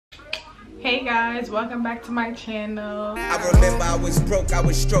Hey guys, welcome back to my channel. I remember I was broke, I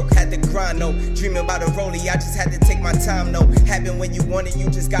was stroke, had to grind, no. Dreaming about a rollie, I just had to take my time, no. Happen when you want it, you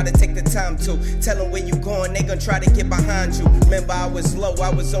just gotta take the time to. Tell them where you going, they gonna try to get behind you. Remember I was low,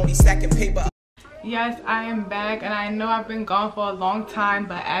 I was only stacking paper. Yes, I am back, and I know I've been gone for a long time,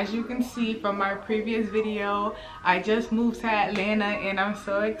 but as you can see from my previous video, I just moved to Atlanta and I'm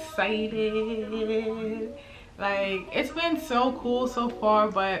so excited. Like, it's been so cool so far,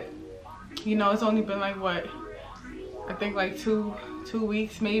 but you know, it's only been like what, I think like two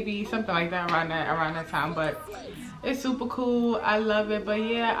weeks, maybe something like that, around that time. But it's super cool, I love it. But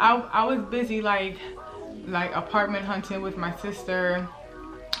yeah, I was busy like apartment hunting with my sister,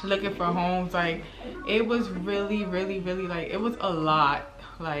 looking for homes. Like, it was really like, it was a lot.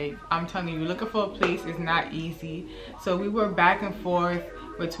 Like, I'm telling you, looking for a place is not easy. So we were back and forth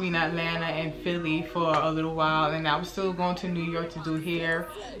between Atlanta and Philly for a little while, and I was still going to New York to do hair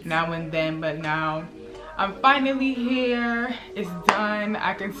now and then, but now I'm finally here. It's done.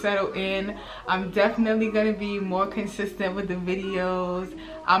 I can settle in. I'm definitely gonna be more consistent with the videos.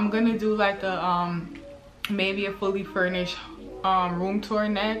 I'm gonna do like a maybe a fully furnished room tour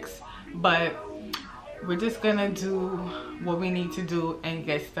next, but we're just gonna do what we need to do and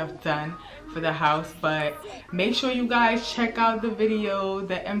get stuff done for the house. But make sure you guys check out the video,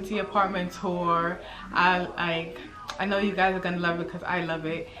 the empty apartment tour. I know you guys are gonna love it because I love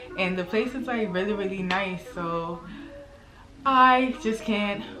it, and the place is like really nice, so I just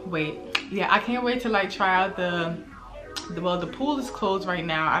can't wait. Yeah, I can't wait to like try out the pool is closed right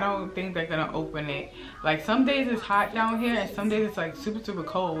now. I don't think they're gonna open it. Like, some days it's hot down here and some days it's like super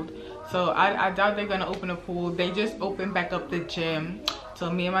cold, so I doubt they're gonna open a pool. They just opened back up the gym, so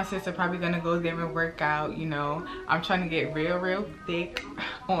me and my sister probably gonna go there and work out. You know, I'm trying to get real thick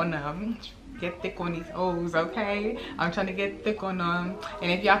on get thick on these O's, okay? I'm trying to get thick on them.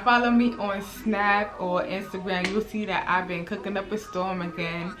 And if y'all follow me on Snap or Instagram, you'll see that I've been cooking up a storm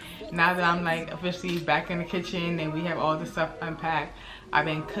again. Now that I'm like officially back in the kitchen and we have all the stuff unpacked, I've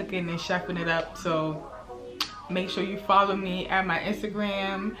been cooking and chefing it up. So make sure you follow me at my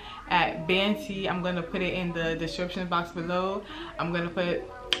Instagram at Banty. I'm gonna put it in the description box below. I'm gonna put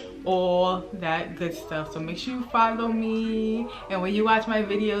all that good stuff, so make sure you follow me, and when you watch my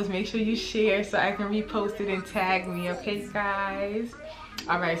videos, make sure you share so I can repost it and tag me, okay guys?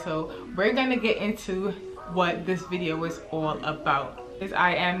 All right, so we're gonna get into what this video is all about.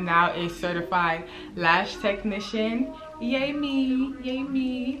 I am now a certified lash technician. Yay me, yay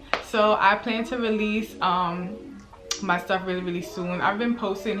me. So I plan to release my stuff really soon. I've been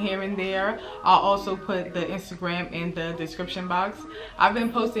posting here and there. I'll also put the Instagram in the description box. I've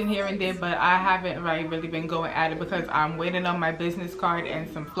been posting here and there, but I haven't really been going at it because I'm waiting on my business card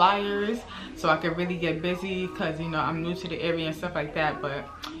and some flyers so I can really get busy, because you know, I'm new to the area and stuff like that. But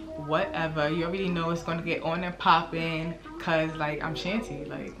whatever, you already know it's gonna get on and popping, because like, I'm Shanty,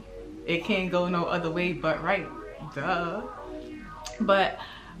 like it can't go no other way but right, duh. But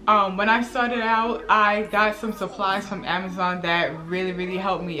when I started out, I got some supplies from Amazon that really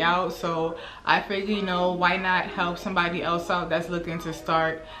helped me out. So I figured, you know, why not help somebody else out that's looking to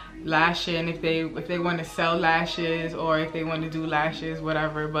start lashing, if they want to sell lashes or if they want to do lashes,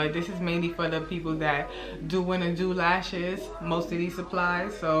 whatever. But this is mainly for the people that do want to do lashes, most of these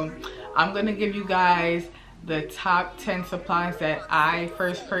supplies. So I'm gonna give you guys the top 10 supplies that I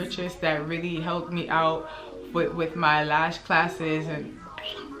first purchased that really helped me out with my lash classes and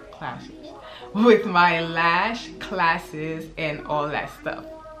with my lash classes and all that stuff.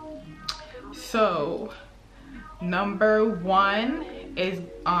 So number one is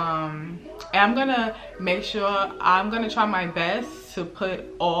and I'm gonna make sure, I'm gonna try my best to put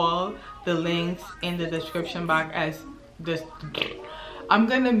all the links in the description box as this. I'm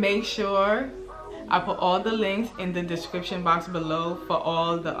gonna make sure I put all the links in the description box below for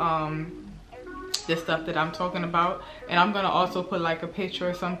all the stuff that I'm talking about, and I'm gonna also put like a picture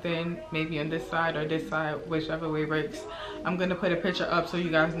or something, maybe on this side or this side, whichever way works. I'm gonna put a picture up so you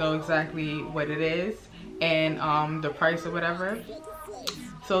guys know exactly what it is and the price or whatever.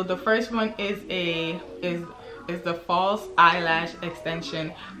 So the first one is the false eyelash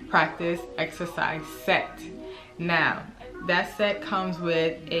extension practice exercise set. Now that set comes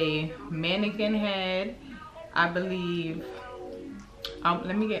with a mannequin head, I believe.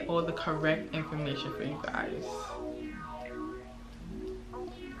 Let me get all the correct information for you guys.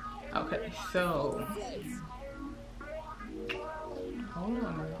 Okay, so hold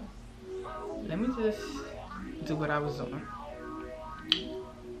on now. Let me just do what I was doing.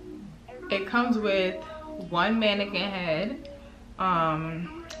 It comes with one mannequin head.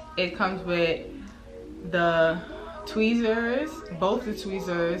 It comes with the tweezers, both the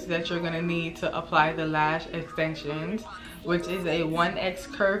tweezers that you're gonna need to apply the lash extensions, which is a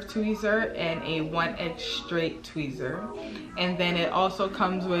 1X curved tweezer and a 1X straight tweezer. And then it also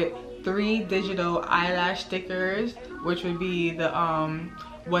comes with 3 digital eyelash stickers, which would be the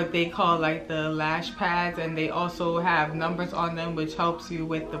what they call like the lash pads, and they also have numbers on them, which helps you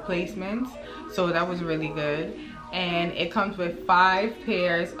with the placements. So that was really good. And it comes with 5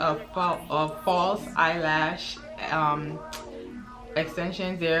 pairs of false eyelash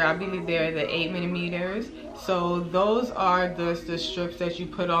extensions. There, I believe they're the 8mm. So those are the strips that you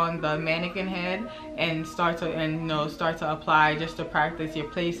put on the mannequin head and start to apply just to practice your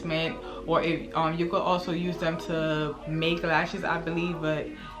placement. Or if you could also use them to make lashes, I believe, but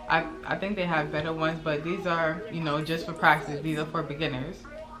I think they have better ones. But these are, you know, just for practice. These are for beginners.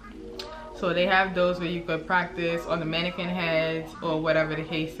 So they have those where you could practice on the mannequin heads or whatever the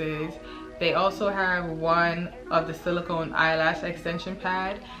case is. They also have one of the silicone eyelash extension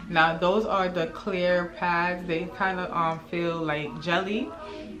pad. Now those are the clear pads. They kind of feel like jelly.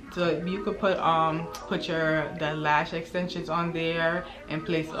 So you could put the lash extensions on there and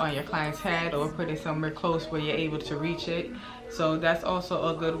place it on your client's head, or put it somewhere close where you're able to reach it. So that's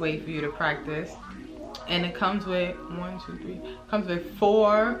also a good way for you to practice. And it comes with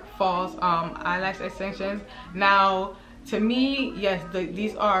 4 false eyelash extensions. Now, to me, yes,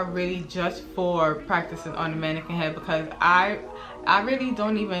 these are really just for practicing on the mannequin head, because I really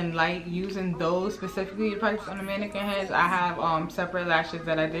don't even like using those specifically to practice on the mannequin heads. I have separate lashes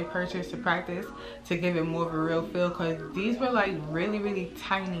that I did purchase to practice to give it more of a real feel, because these were like really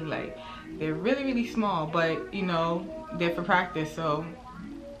tiny. Like, they're really small, but you know, they're for practice, so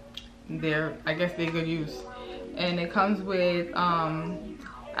I guess they're good use. And it comes with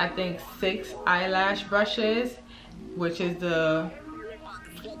I think 6 eyelash brushes, which is the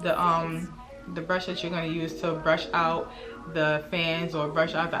brush that you're going to use to brush out the fans or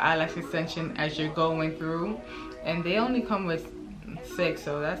brush out the eyelash extension as you're going through. And they only come with 6,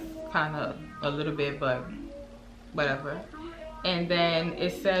 so that's kind of a little bit, but whatever. And then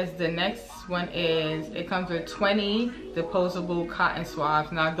it says the next one is, it comes with 20 disposable cotton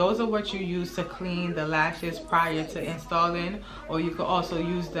swabs. Now those are what you use to clean the lashes prior to installing, or you could also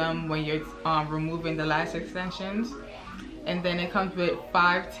use them when you're removing the lash extensions. And then it comes with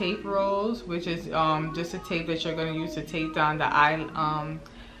 5 tape rolls, which is just a tape that you're going to use to tape down the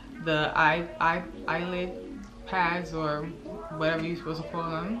eyelid pads, or whatever you're supposed to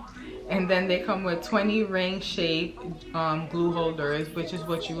call them. And then they come with 20 ring-shaped glue holders, which is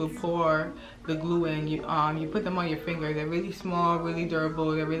what you will pour the glue in. You put them on your finger. They're really small, really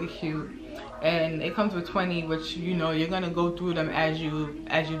durable. They're really cute. And it comes with 20, which, you know, you're gonna go through them as you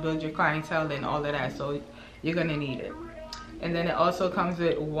build your clientele and all of that. So you're gonna need it. And then it also comes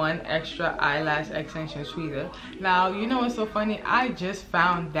with 1 extra eyelash extension tweezer. Now, you know what's so funny? I just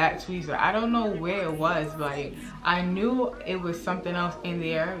found that tweezer. I don't know where it was. Like, I knew it was something else in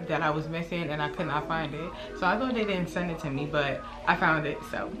there that I was missing and I could not find it. So I thought they didn't send it to me, but I found it,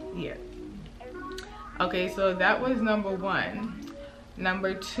 so yeah. Okay, so that was number 1.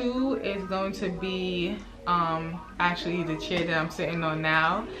 Number 2 is going to be actually the chair that I'm sitting on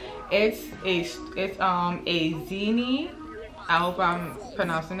now. It's a ZENY, I hope I'm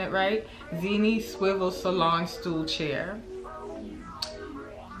pronouncing it right, ZENY swivel salon stool chair.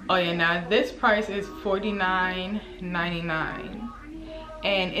 Oh yeah, now this price is $49.99,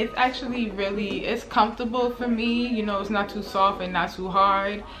 and it's actually it's comfortable for me. You know, it's not too soft and not too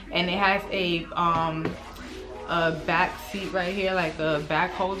hard, and it has a back seat right here, like a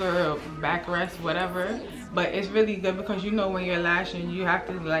back holder or backrest, whatever. But it's really good because, you know, when you're lashing, you have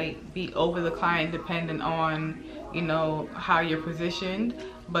to like be over the client depending on, you know, how you're positioned.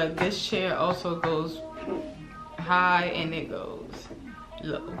 But this chair also goes high and it goes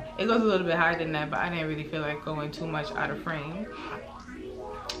low. It goes a little bit higher than that, but I didn't really feel like going too much out of frame.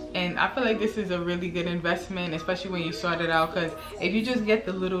 And I feel like this is a really good investment, especially when you start it out, because if you just get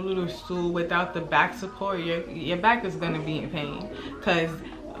the little stool without the back support, your back is gonna be in pain. Because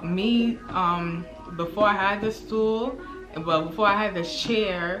me, before I had the stool, well, before I had this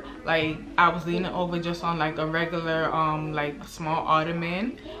chair, like, I was leaning over just on like a regular like small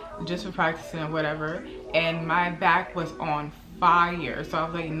ottoman just for practicing or whatever, and my back was on fire. So I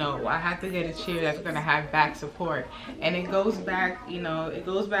was like, no, I have to get a chair that's gonna have back support, and it goes back, you know, it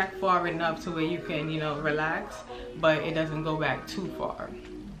goes back far enough to where you can, you know, relax, but it doesn't go back too far.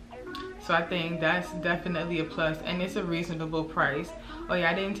 So I think that's definitely a plus, and it's a reasonable price. Oh yeah,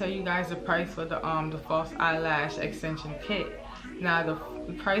 I didn't tell you guys the price for the false eyelash extension kit. Now the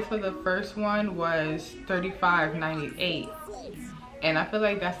price for the first one was $35.98, and I feel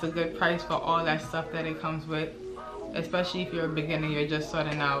like that's a good price for all that stuff that it comes with. especially if you're a beginner, you're just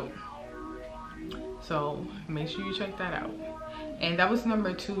starting out. So make sure you check that out. And that was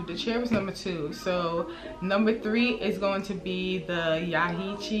number 2. The chair was number 2. So number 3 is going to be the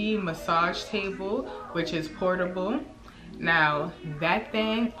YAHEETECH massage table, which is portable. Now that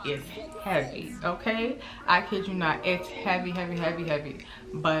thing is heavy, okay? I kid you not, it's heavy, heavy, heavy, heavy.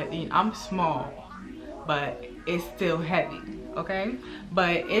 But you know, I'm small, but it's still heavy, okay?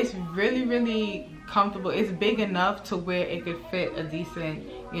 But it's really, really comfortable. It's big enough to where it could fit a decent,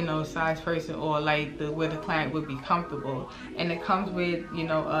 you know, size person, or like where the client would be comfortable. And it comes with, you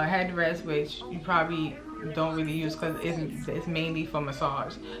know, a headrest, which you probably don't really use because it's mainly for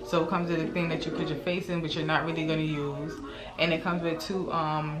massage. So it comes with a thing that you put your face in, which you're not really going to use. And it comes with 2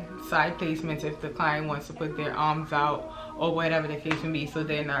 side placements if the client wants to put their arms out or whatever the case may be, so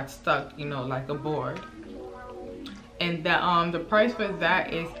they're not stuck, you know, like a board. And the price for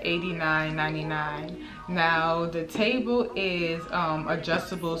that is $89.99. Now the table is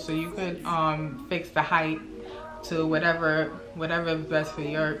adjustable, so you could fix the height to whatever is best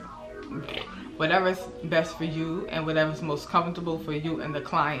for whatever's best for you and whatever's most comfortable for you and the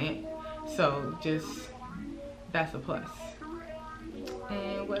client. So just, that's a plus.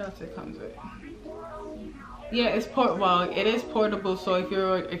 And what else it comes with? Yeah, it is portable, so if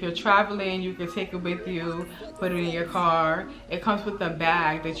you're traveling, you can take it with you, put it in your car. It comes with a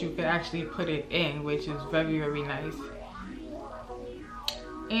bag that you can actually put it in, which is very, very nice.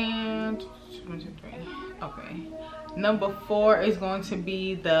 And 1, 2, 3. Okay. Number 4 is going to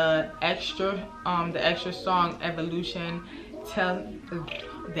be the extra strong evolution.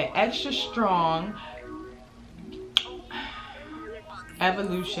 The extra strong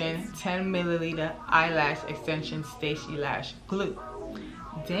evolution 10 milliliter eyelash extension Stacey Lash glue.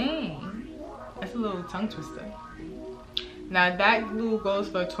 Dang, that's a little tongue twister. Now that glue goes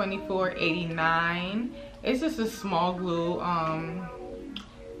for $24.89. It's just a small glue,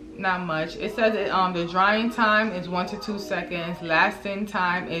 not much. It says that the drying time is 1 to 2 seconds. Lasting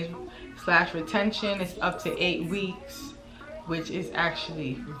time is / retention is up to 8 weeks, which is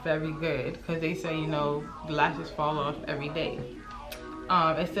actually very good because they say, you know, the lashes fall off every day.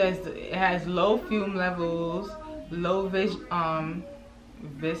 It says it has low fume levels, low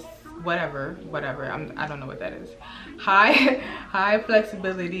whatever, I don't know what that is. High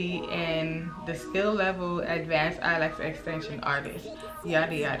flexibility, and the skill level advanced eyelash extension artist,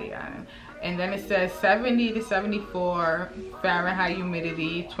 yada yada yada. And then it says 70 to 74 Fahrenheit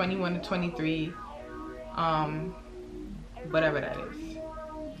humidity, 21 to 23, whatever that is.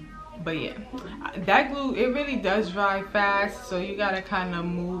 But yeah, that glue, it really does dry fast, so you gotta kind of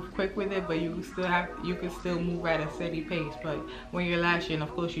move quick with it, but you can still move at a steady pace. But when you're lashing, of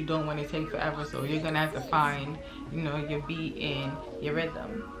course, you don't want to take forever, so you're gonna have to find, you know, your beat and your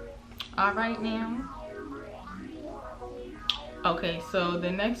rhythm. All right now. Okay, so the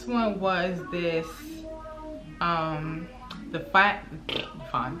next one was this the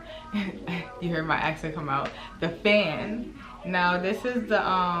fan. You heard my accent come out. The fan. Now this is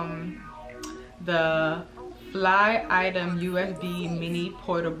the Fly Item USB mini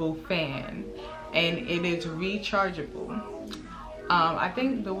portable fan, and it is rechargeable. I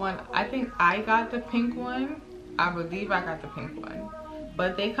think I got the pink one. I believe I got the pink one,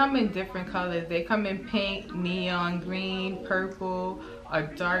 but they come in different colors. They come in pink, neon green, purple, a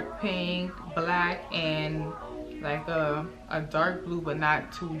dark pink, black, and like a dark blue, but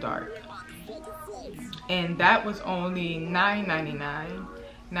not too dark. And that was only $9.99.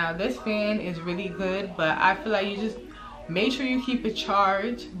 Now this fan is really good, but I feel like you just make sure you keep it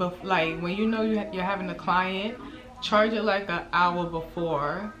charged. But like when you know you're having a client, charge it like an hour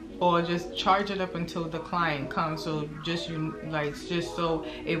before, or just charge it up until the client comes. So just so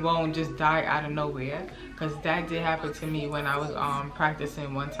it won't just die out of nowhere. Cause that did happen to me when I was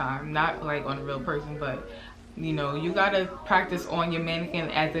practicing one time, not like on a real person, but you know, you gotta practice on your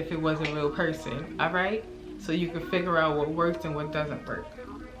mannequin as if it was a real person, all right? So you can figure out what works and what doesn't work.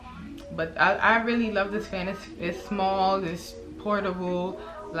 But I really love this fan. It's small, it's portable,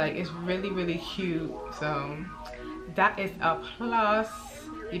 like it's really, really cute. So that is a plus.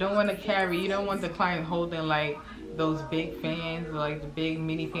 You don't want to carry, you don't want the client holding like those big fans, like the big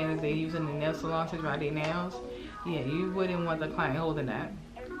mini fans they use in the nail salon to dry their nails. Yeah, you wouldn't want the client holding that.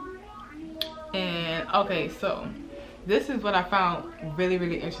 And okay, so this is what I found really,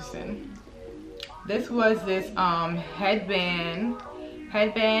 really interesting. This was this headband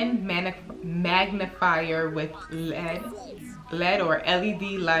magnifier with LED or LED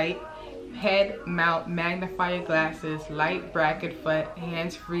light, head mount magnifier glasses, light bracket for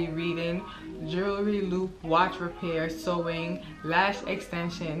hands-free reading, jewelry loop, watch repair, sewing, lash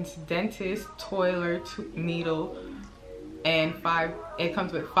extensions, dentist, toiler needle, and it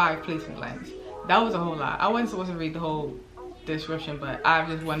comes with 5 placement lens. That was a whole lot. I wasn't supposed to read the whole description, but I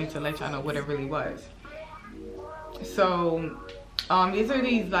just wanted to let y'all know what it really was. So these are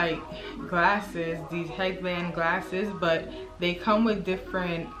these like glasses, these headband glasses, but they come with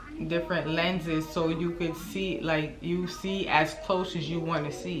different lenses, so you could see, like, you see as close as you want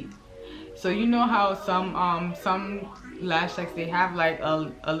to see. So you know how some lash techs, they have like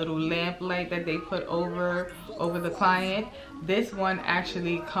a little lamp light that they put over the client. This one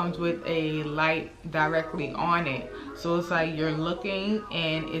actually comes with a light directly on it, so it's like you're looking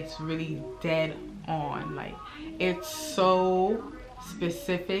and it's really dead on. Like, it's so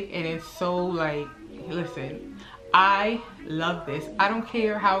specific and it's so like, listen, I love this. I don't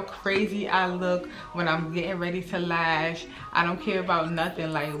care how crazy I look when I'm getting ready to lash. I don't care about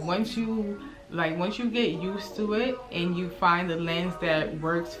nothing. Like, once you get used to it and you find the lens that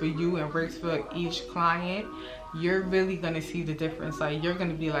works for you and works for each client, you're really gonna see the difference. Like, you're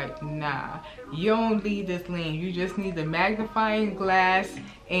gonna be like, nah, you don't need this lens. You just need the magnifying glass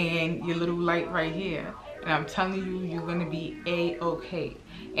and your little light right here. And I'm telling you, you're gonna be a-okay.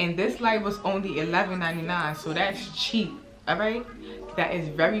 And this light was only $11.99, so that's cheap. All right, that is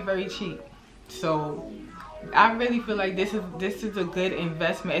very, very cheap. So I really feel like this is a good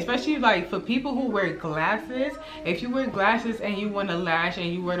investment, especially like for people who wear glasses. If you wear glasses and you want to lash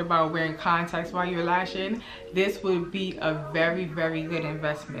and you worried about wearing contacts while you're lashing, this would be a very, very good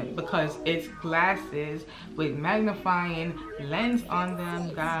investment, because it's glasses with magnifying lens on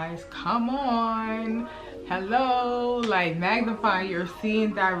them, guys. Come on. Hello, like, magnifying, you're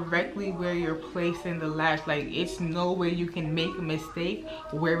seeing directly where you're placing the lash. Like, it's no way you can make a mistake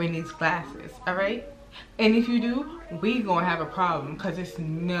wearing these glasses. All right, and if you do, we gonna have a problem, because it's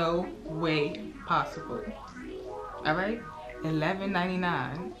no way possible. All right,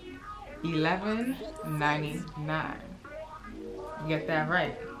 $11.99. $11.99. Get that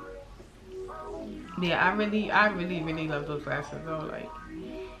right. Yeah, I really love those glasses though. Like,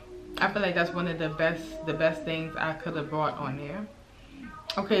 I feel like that's one of the best things I could have brought on there.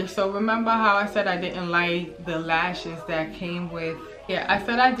 Okay, so remember how I said I didn't like the lashes that came with, yeah, I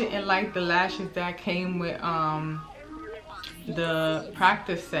said I didn't like the lashes that came with the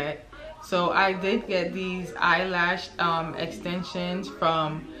practice set. So I did get these eyelash extensions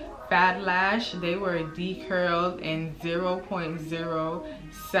from Fat Lash. They were decurled in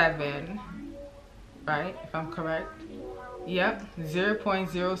 0.07, right, if I'm correct. Yep,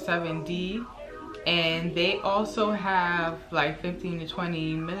 0.07D. And they also have like 15 to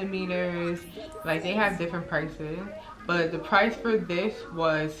 20 millimeters. Like, they have different prices, but the price for this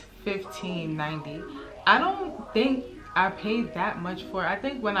was $15.90. I don't think I paid that much for it. I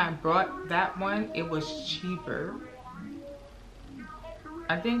think when I brought that one, it was cheaper.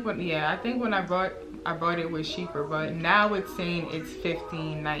 I think when I brought it was cheaper, but now it's saying it's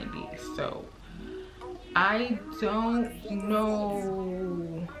 $15.90. So I don't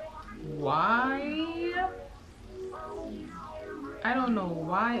know why. I don't know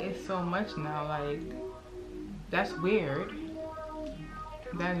why it's so much now. Like, that's weird.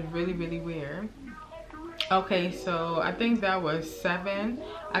 That is really, really weird. Okay, so I think that was 7.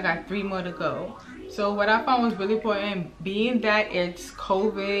 I got 3 more to go. So what I found was really important, being that it's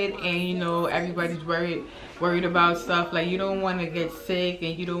COVID and, you know, everybody's worried about stuff, like, you don't want to get sick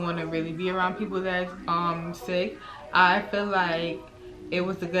and you don't want to really be around people that's sick. I feel like it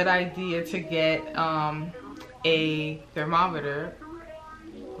was a good idea to get a thermometer,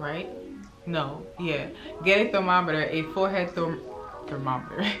 right? No, yeah, get a thermometer, a forehead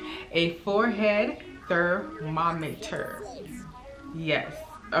thermometer, a forehead thermometer. Yes,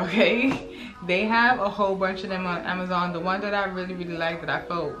 okay. They have a whole bunch of them on Amazon. The one that I really, really liked, that I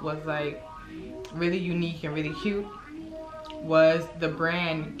felt was like really unique and really cute, was the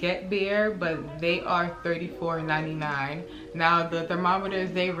brand Get Bear, but they are $34.99. Now the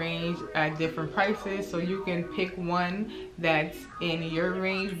thermometers, they range at different prices, so you can pick one that's in your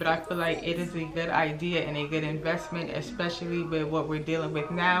range, but I feel like it is a good idea and a good investment, especially with what we're dealing with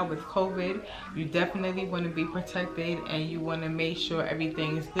now with COVID. You definitely want to be protected and you want to make sure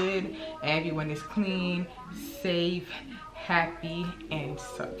everything is good and everyone is clean, safe, happy, and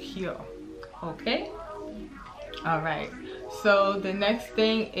secure. Okay? All right, so the next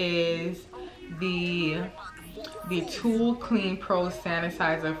thing is the Tool Clean Pro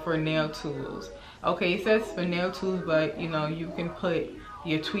Sanitizer for nail tools. Okay, it says for nail tools, but you know, you can put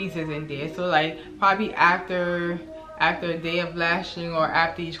your tweezers in there. So like, probably after a day of lashing, or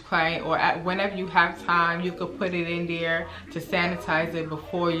after each client, or whenever you have time, you could put it in there to sanitize it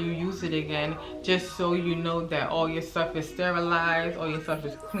before you use it again, just so you know that all your stuff is sterilized, all your stuff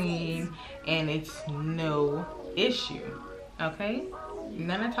is clean, and it's no issue. okay?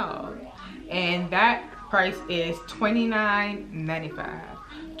 None at all. And that price is $29.95.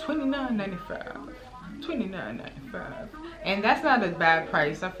 $29.95. $29.95. And that's not a bad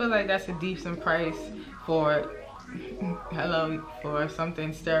price. I feel like that's a decent price for for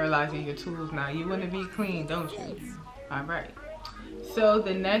something sterilizing your tools. Now you want to be clean, don't you? All right. So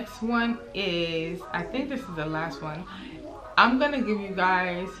the next one is, I think this is the last one. I'm gonna give you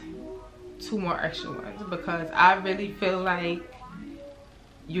guys 2 more extra ones because I really feel like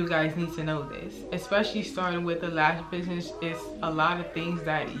you guys need to know this, especially starting with the lash business. It's a lot of things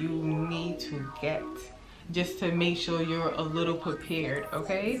that you need to get just to make sure you're a little prepared,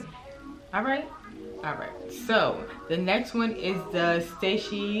 okay? All right. So the next one is the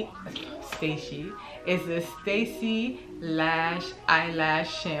Stacy Lash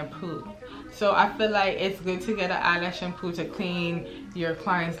eyelash shampoo. So I feel like it's good to get an eyelash shampoo to clean your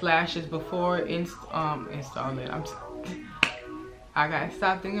client's lashes before installing it. I gotta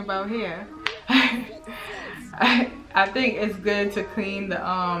stop thinking about hair. I think it's good to clean the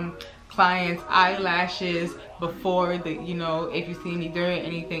client's eyelashes before the, you know, if you see any dirt,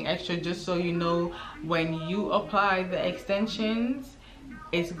 anything extra, just so you know when you apply the extensions,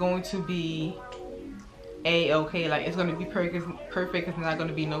 it's going to be a-okay. Like, it's going to be perfect. It's not going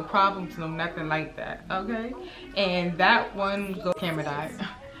to be no problems, no nothing like that, okay? And that one goes, camera died.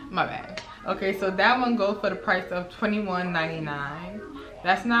 My bad. Okay, so that one goes for the price of $21.99.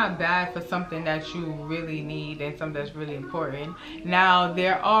 That's not bad for something that you really need and something that's really important. Now,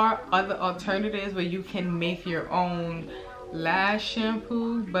 there are other alternatives where you can make your own lash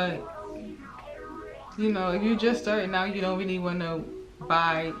shampoo, but you know, if you just starting out, you don't really want to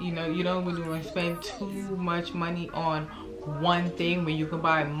buy, you know, you don't really want to spend too much money on one thing when you can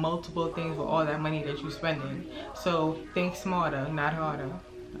buy multiple things for all that money that you're spending. So think smarter, not harder.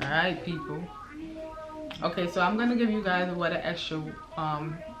 All right, people. Okay, so I'm gonna give you guys an extra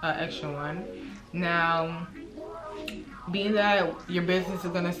one. Now, being that your business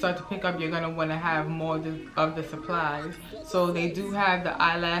is gonna start to pick up, you're gonna want to have more of the supplies. So they do have the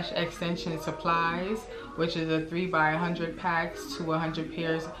eyelash extension supplies, which is a 3x100 packs to 100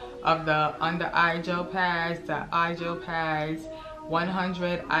 pairs of the under eye gel pads, the eye gel pads,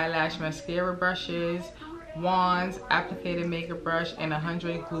 100 eyelash mascara brushes, wands, applicator makeup brush, and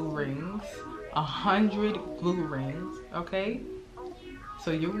 100 glue rings. 100 glue rings, okay?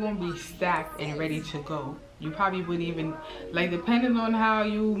 So you're gonna be stacked and ready to go. You probably wouldn't even, like, depending on how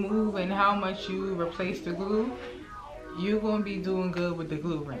you move and how much you replace the glue, you're gonna be doing good with the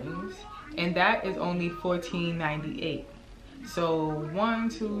glue rings. And that is only $14.98. So 1,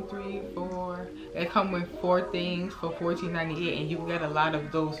 2, 3, 4. It comes with 4 things for $14.98, and you get a lot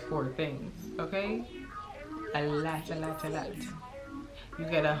of those 4 things, okay? A lot. You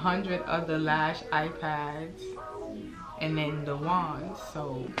get 100 of the lash iPads and then the wands.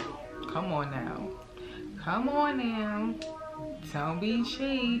 So come on now. Don't be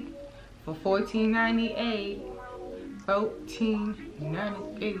cheap. For $14.98.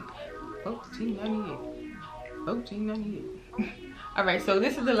 $14.98. All right, so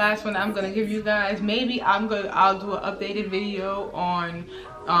this is the last one I'm gonna give you guys. Maybe I'll do an updated video on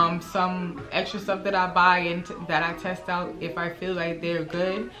some extra stuff that I buy and that I test out if I feel like they're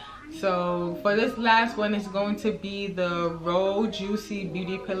good. So for this last one, it's going to be the ROJUICY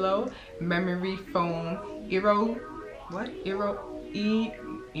Beauty Pillow Memory Foam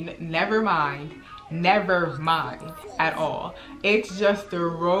never mind at all. It's just the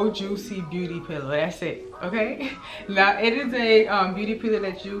ROJUICY Beauty Pillow. That's it, okay? Now it is a beauty pillow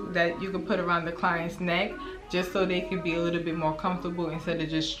that you can put around the client's neck, just so they can be a little bit more comfortable instead of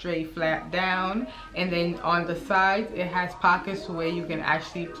just straight flat down. And then on the sides, it has pockets where you can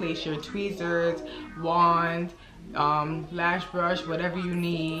actually place your tweezers, wand, lash brush, whatever you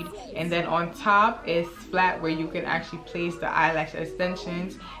need. And then on top is flat where you can actually place the eyelash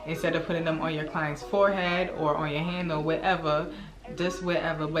extensions instead of putting them on your client's forehead or on your hand or wherever, just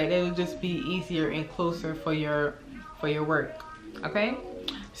wherever. But it'll just be easier and closer for your work, okay?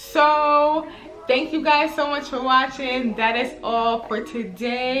 So thank you guys so much for watching. That is all for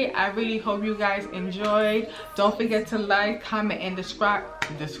today. I really hope you guys enjoyed. Don't forget to like, comment, and describe.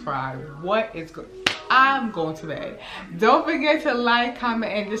 What is good? I'm going to bed. Don't forget to like,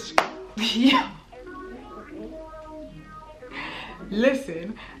 comment, and describe.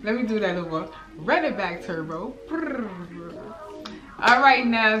 Listen, let me do that over. Run it back, turbo. Alright,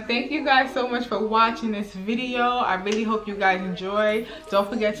 now thank you guys so much for watching this video. I really hope you guys enjoy. Don't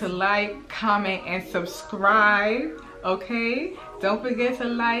forget to like, comment, and subscribe, okay? Don't forget to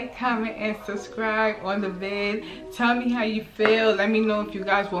like, comment, and subscribe on the vid. Tell me how you feel. Let me know if you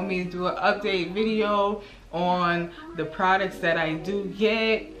guys want me to do an update video on the products that I do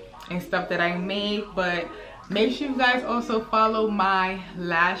get and stuff that I make. But make sure you guys also follow my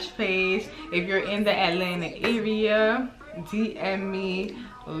lash page. If you're in the Atlanta area, DM me,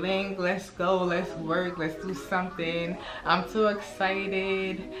 link, let's go, let's work, let's do something. I'm so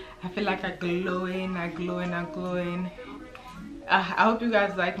excited. I feel like I'm glowing. I hope you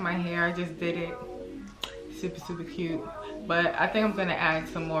guys like my hair. I just did it. Super cute. But I think I'm gonna add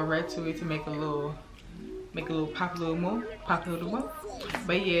some more red to it to make a little pop a little more.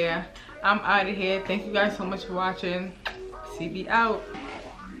 But yeah, I'm out of here. Thank you guys so much for watching. CB out.